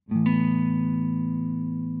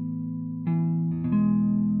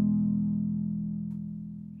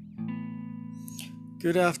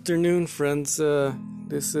Good afternoon, friends.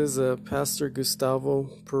 This is Pastor Gustavo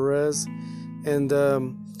Perez, and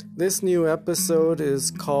this new episode is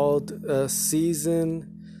called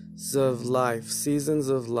Seasons of Life. Seasons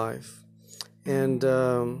of Life. And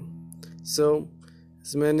so,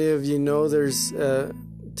 as many of you know, there's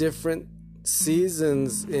different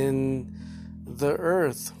seasons in the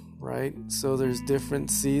earth, right? So there's different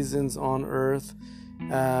seasons on earth.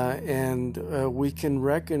 And we can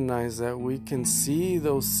recognize that. We can see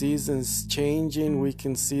those seasons changing. We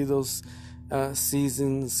can see those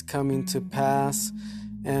seasons coming to pass.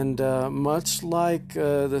 And much like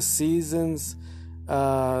the seasons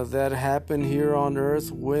that happen here on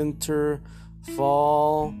earth, winter,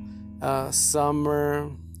 fall, summer,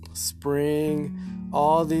 spring,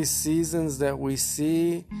 all these seasons that we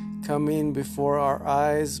see coming before our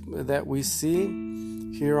eyes that we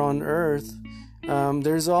see here on earth,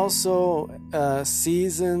 there's also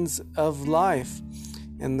seasons of life,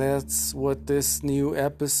 and that's what this new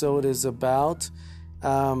episode is about.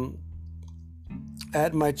 At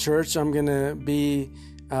my church, I'm going to be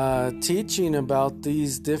teaching about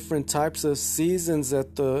these different types of seasons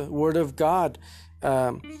that the Word of God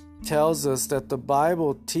tells us, that the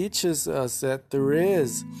Bible teaches us that there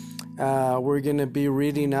is. We're going to be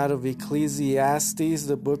reading out of Ecclesiastes,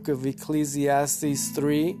 the book of Ecclesiastes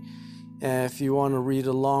 3. If you want to read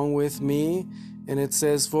along with me, and it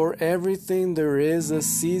says, "For everything there is a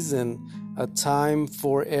season, a time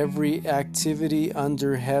for every activity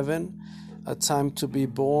under heaven, a time to be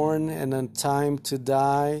born and a time to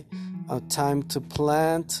die, a time to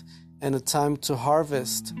plant and a time to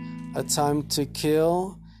harvest, a time to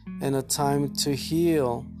kill and a time to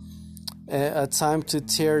heal, a time to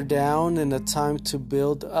tear down and a time to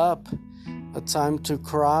build up, a time to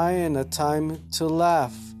cry and a time to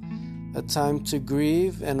laugh, a time to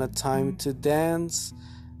grieve and a time to dance,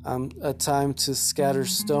 a time to scatter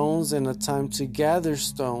stones and a time to gather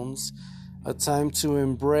stones, a time to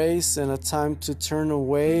embrace and a time to turn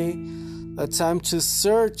away, a time to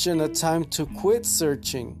search and a time to quit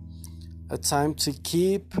searching, a time to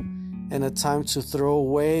keep and a time to throw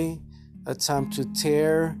away, a time to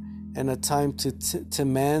tear and a time to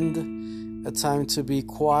mend, a time to be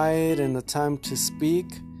quiet and a time to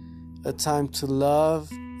speak, a time to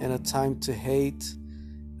love and a time to hate,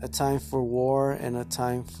 a time for war and a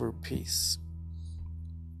time for peace."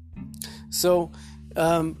 So,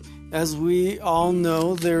 as we all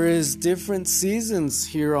know, there is different seasons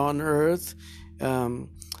here on earth, and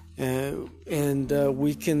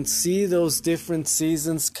we can see those different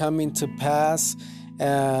seasons coming to pass,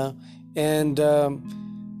 and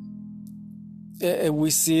we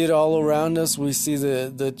see it all around us. We see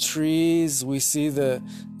the trees, we see the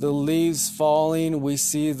leaves falling, we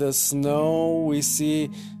see the snow, we see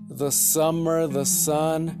the summer, the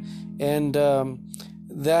sun, and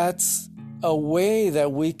that's a way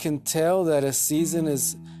that we can tell that a season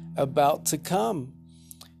is about to come,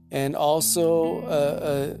 and also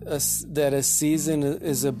that a season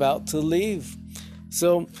is about to leave.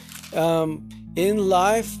 So in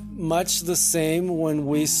life, much the same, when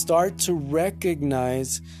we start to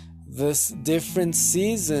recognize this different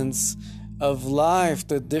seasons of life,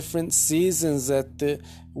 the different seasons that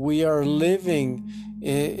we are living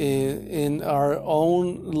in our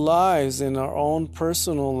own lives, in our own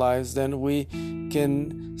personal lives, then we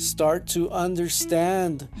can start to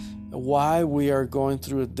understand why we are going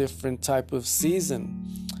through a different type of season.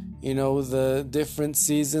 You know, the different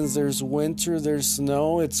seasons, there's winter, there's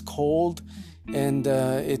snow, it's cold, and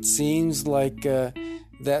it seems like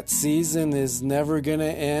that season is never going to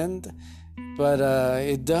end, but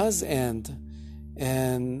it does end.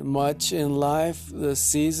 And much in life, the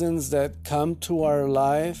seasons that come to our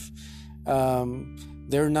life,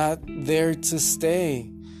 they're not there to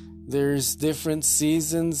stay. There's different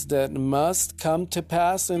seasons that must come to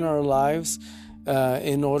pass in our lives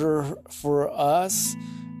in order for us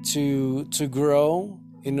to grow,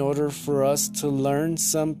 in order for us to learn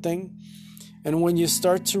something. And when you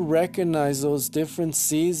start to recognize those different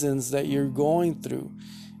seasons that you're going through,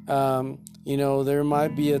 you know, there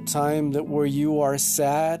might be a time where you are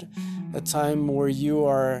sad, a time where you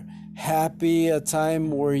are happy, a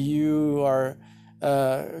time where you are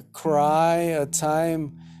cry, a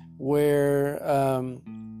time where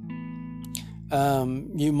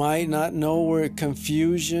you might not know where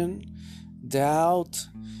confusion, doubt.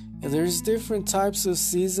 There's different types of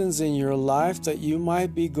seasons in your life that you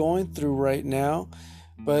might be going through right now,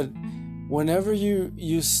 but whenever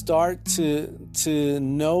you start to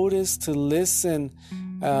notice, to listen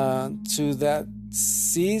to that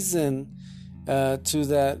season, to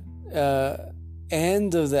that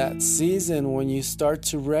end of that season, when you start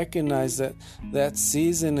to recognize that that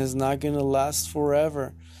season is not going to last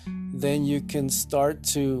forever, then you can start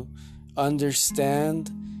to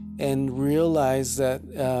understand and realize that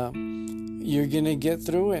you're going to get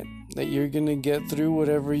through it, that you're going to get through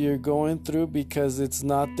whatever you're going through, because it's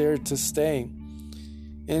not there to stay.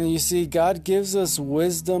 And you see, God gives us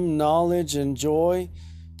wisdom, knowledge, and joy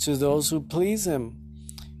to those who please Him.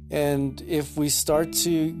 And if we start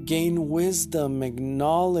to gain wisdom,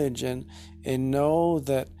 acknowledge, and know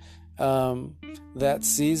that that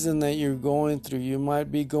season that you're going through, you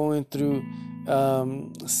might be going through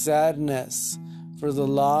sadness for the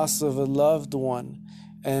loss of a loved one,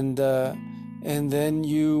 and then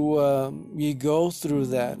you go through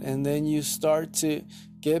that, and then you start to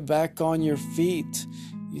get back on your feet.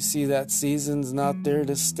 You see, that season's not there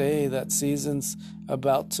to stay. That season's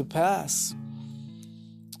about to pass.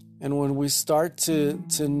 And when we start to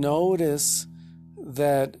notice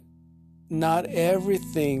that not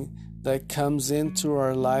everything that comes into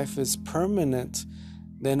our life is permanent,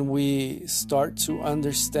 then we start to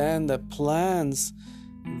understand the plans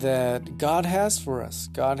that God has for us.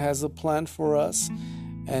 God has a plan for us.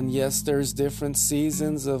 And yes, there's different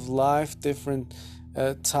seasons of life, different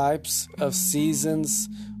types of seasons.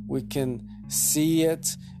 We can see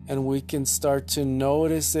it and we can start to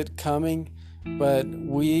notice it coming. But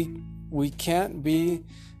we can't be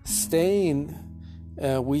staying.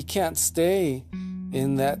 We can't stay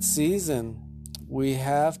in that season. We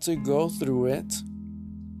have to go through it,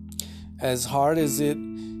 as hard as it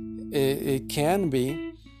can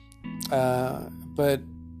be. But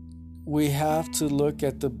we have to look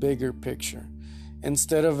at the bigger picture.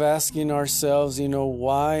 Instead of asking ourselves,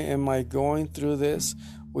 why am I going through this?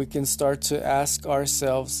 We can start to ask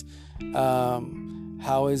ourselves,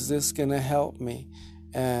 how is this going to help me?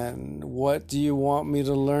 And what do you want me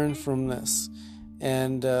to learn from this?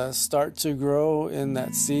 And start to grow in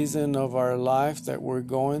that season of our life that we're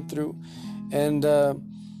going through. And,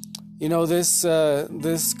 this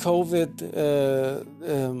COVID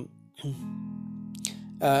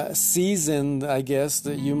season, I guess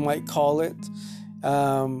that you might call it,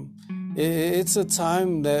 it's a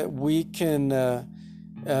time that we can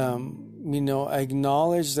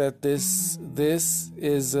acknowledge that this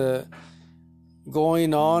is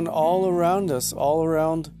going on all around us, all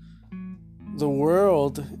around the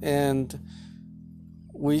world, and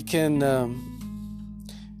we can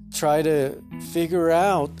try to figure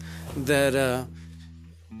out that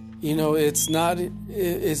it's not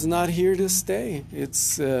here to stay.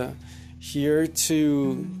 It's here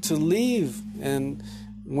to leave. And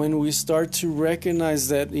when we start to recognize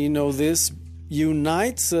that this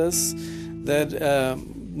unites us, that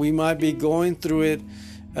we might be going through it,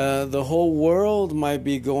 the whole world might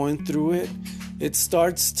be going through it. It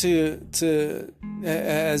starts to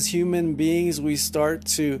as human beings, we start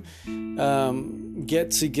to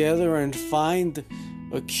get together and find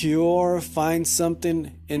a cure, find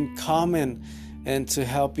something in common, and to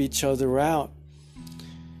help each other out.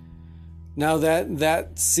 Now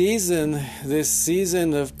that season, this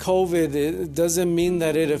season of COVID, it doesn't mean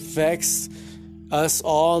that it affects us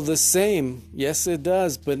all the same. Yes, it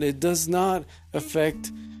does, but it does not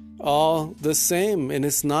affect all the same, and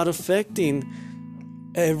it's not affecting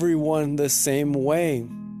everyone the same way.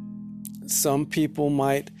 Some people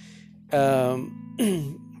might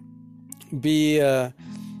be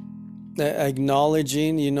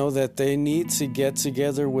acknowledging, that they need to get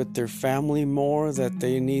together with their family more, that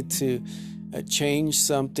they need to change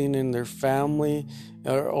something in their family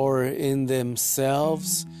or in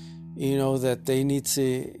themselves, that they need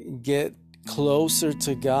to get closer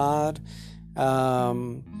to God.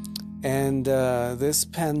 And this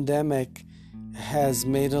pandemic has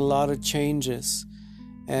made a lot of changes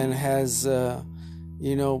and has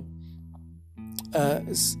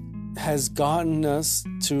gotten us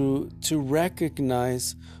to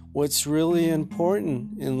recognize what's really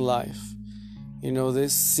important in life.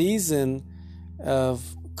 This season of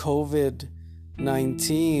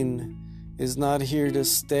COVID-19 is not here to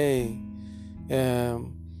stay.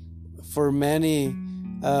 For many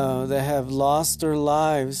that have lost their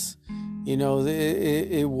lives,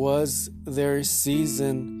 it was their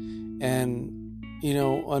season, and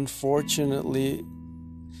unfortunately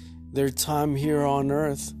their time here on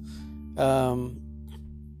earth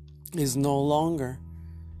is no longer.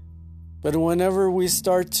 But whenever we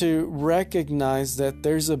start to recognize that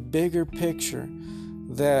there's a bigger picture,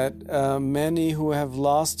 that many who have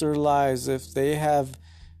lost their lives, if they have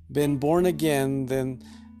been born again, then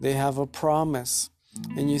they have a promise.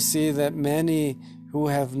 And you see that many who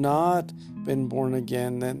have not been born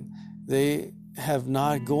again, then they have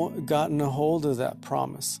not gotten a hold of that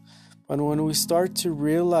promise. But when we start to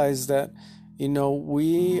realize that,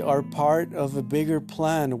 we are part of a bigger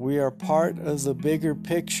plan, we are part of the bigger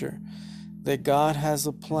picture, that God has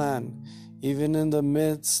a plan, even in the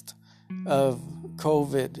midst of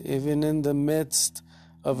COVID, even in the midst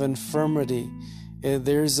of infirmity,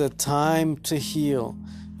 there's a time to heal,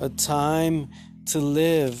 a time to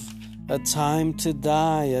live, a time to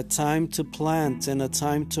die, a time to plant, and a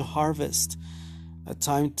time to harvest, a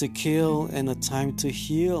time to kill and a time to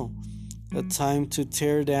heal, a time to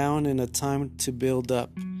tear down and a time to build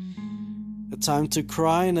up, a time to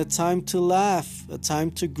cry and a time to laugh, a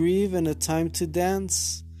time to grieve and a time to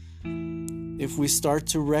dance. If we start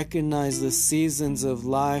to recognize the seasons of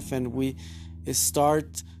life and we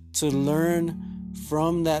start to learn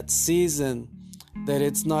from that season that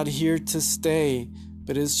it's not here to stay,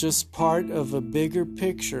 but it's just part of a bigger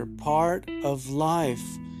picture, part of life,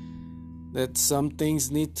 that some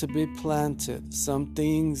things need to be planted, some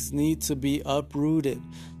things need to be uprooted,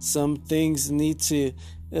 some things need to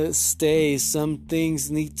stay, some things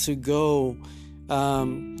need to go,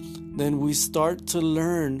 then we start to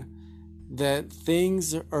learn that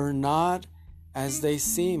things are not as they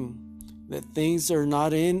seem, that things are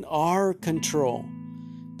not in our control,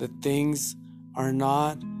 that things are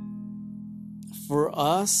not for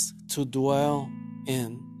us to dwell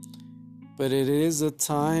in. But it is a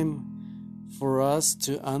time for us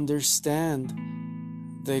to understand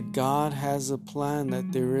that God has a plan,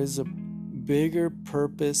 that there is a bigger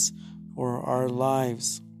purpose for our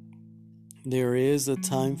lives. There is a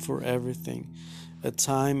time for everything, a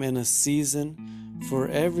time and a season for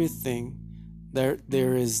everything that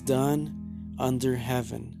there is done under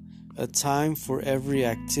heaven, a time for every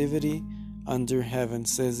activity under heaven,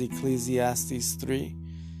 says Ecclesiastes 3.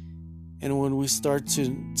 And when we start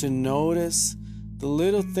to notice the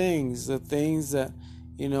little things, the things that,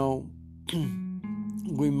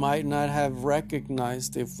 we might not have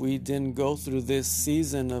recognized if we didn't go through this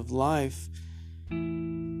season of life,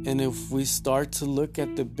 and if we start to look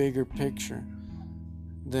at the bigger picture,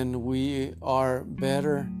 then we are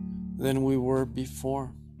better than we were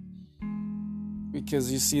before.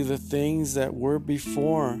 Because you see, the things that were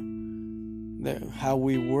before, that how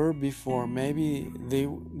we were before, maybe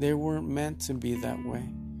they weren't meant to be that way.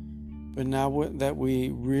 But now that we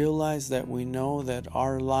realize, that we know that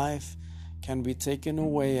our life can be taken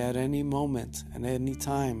away at any moment and any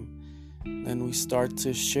time, then we start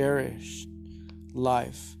to cherish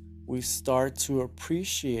life. We start to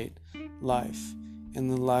appreciate life in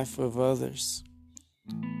the life of others.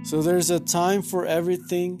 So there's a time for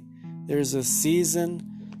everything. There's a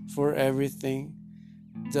season for everything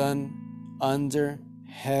done under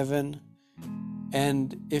heaven.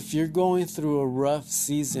 And if you're going through a rough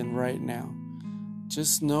season right now,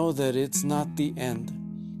 just know that it's not the end.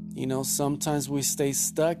 Sometimes we stay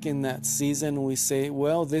stuck in that season and we say,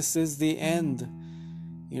 well, this is the end.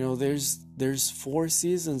 There's 4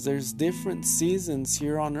 seasons. There's different seasons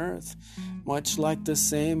here on earth. Much like the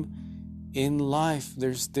same in life,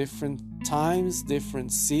 there's different times,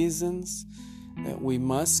 different seasons that we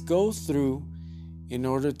must go through in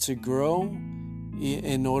order to grow,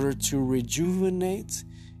 in order to rejuvenate,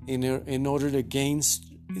 in order to gain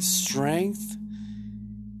strength.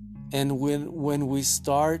 And when we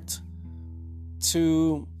start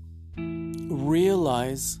to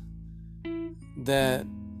realize that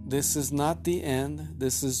this is not the end,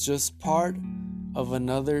 this is just part of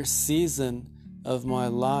another season of my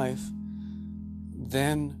life,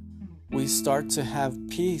 then we start to have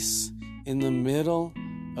peace in the middle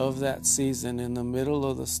of that season, in the middle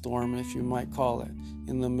of the storm, if you might call it,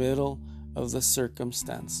 in the middle of the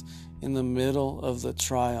circumstance, in the middle of the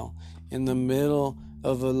trial, in the middle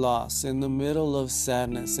of a loss, in the middle of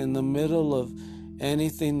sadness, in the middle of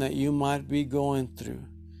anything that you might be going through.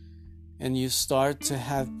 And you start to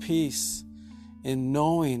have peace in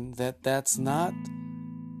knowing that that's not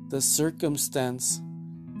the circumstance,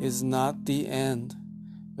 is not the end,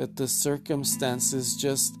 but the circumstance is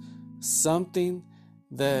just something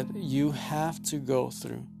that you have to go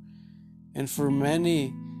through. And for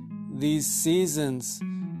many, these seasons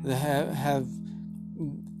that have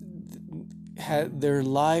had their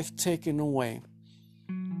life taken away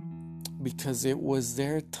because it was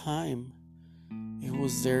their time. It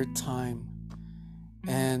was their time.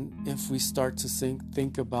 And if we start to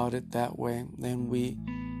think about it that way, then we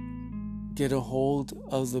get a hold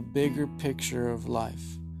of the bigger picture of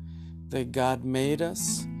life, that God made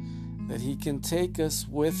us, that He can take us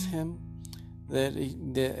with Him, that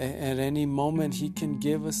at any moment He can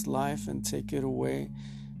give us life and take it away.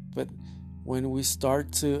 But when we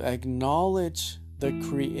start to acknowledge the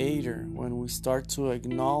Creator, when we start to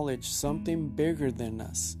acknowledge something bigger than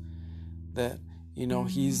us, that,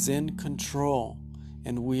 He's in control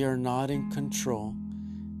and we are not in control,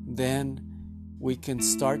 then we can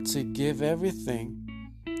start to give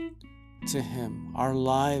everything to Him. Our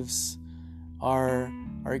lives, our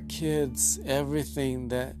kids, everything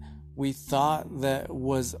that we thought that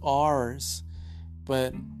was ours,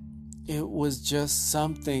 but it was just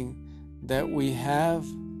something that we have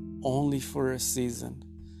only for a season.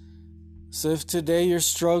 So if today you're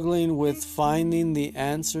struggling with finding the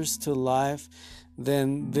answers to life,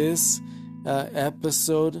 then this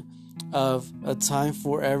episode of A Time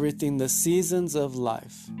for Everything, the seasons of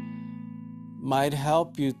life, might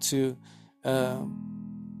help you to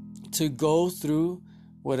go through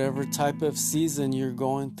whatever type of season you're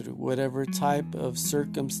going through, whatever type of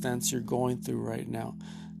circumstance you're going through right now.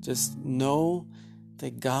 Just know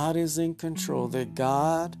that God is in control, that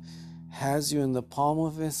God has you in the palm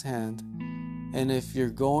of His hand. And if you're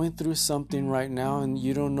going through something right now and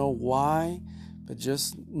you don't know why, but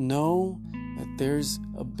just know that there's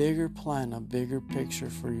a bigger plan, a bigger picture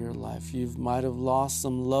for your life. You might have lost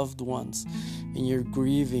some loved ones and you're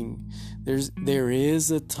grieving. There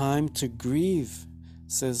is a time to grieve,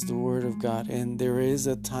 says the Word of God, and there is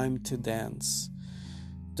a time to dance.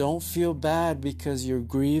 Don't feel bad because you're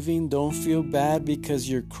grieving. Don't feel bad because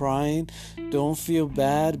you're crying. Don't feel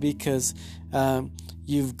bad because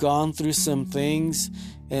you've gone through some things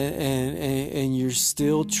and you're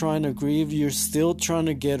still trying to grieve. You're still trying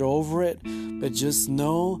to get over it. But just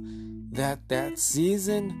know that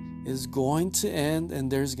season is going to end and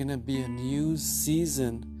there's going to be a new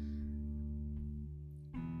season.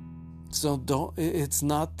 So it's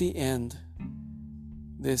not the end.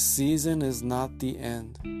 This season is not the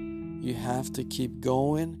end. You have to keep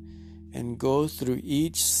going and go through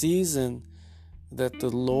each season that the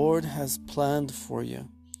Lord has planned for you,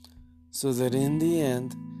 so that in the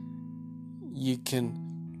end you can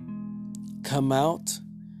come out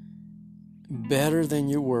better than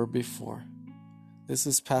you were before. This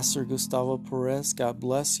is Pastor Gustavo Perez. God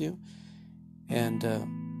bless you, and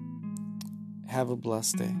have a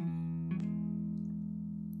blessed day.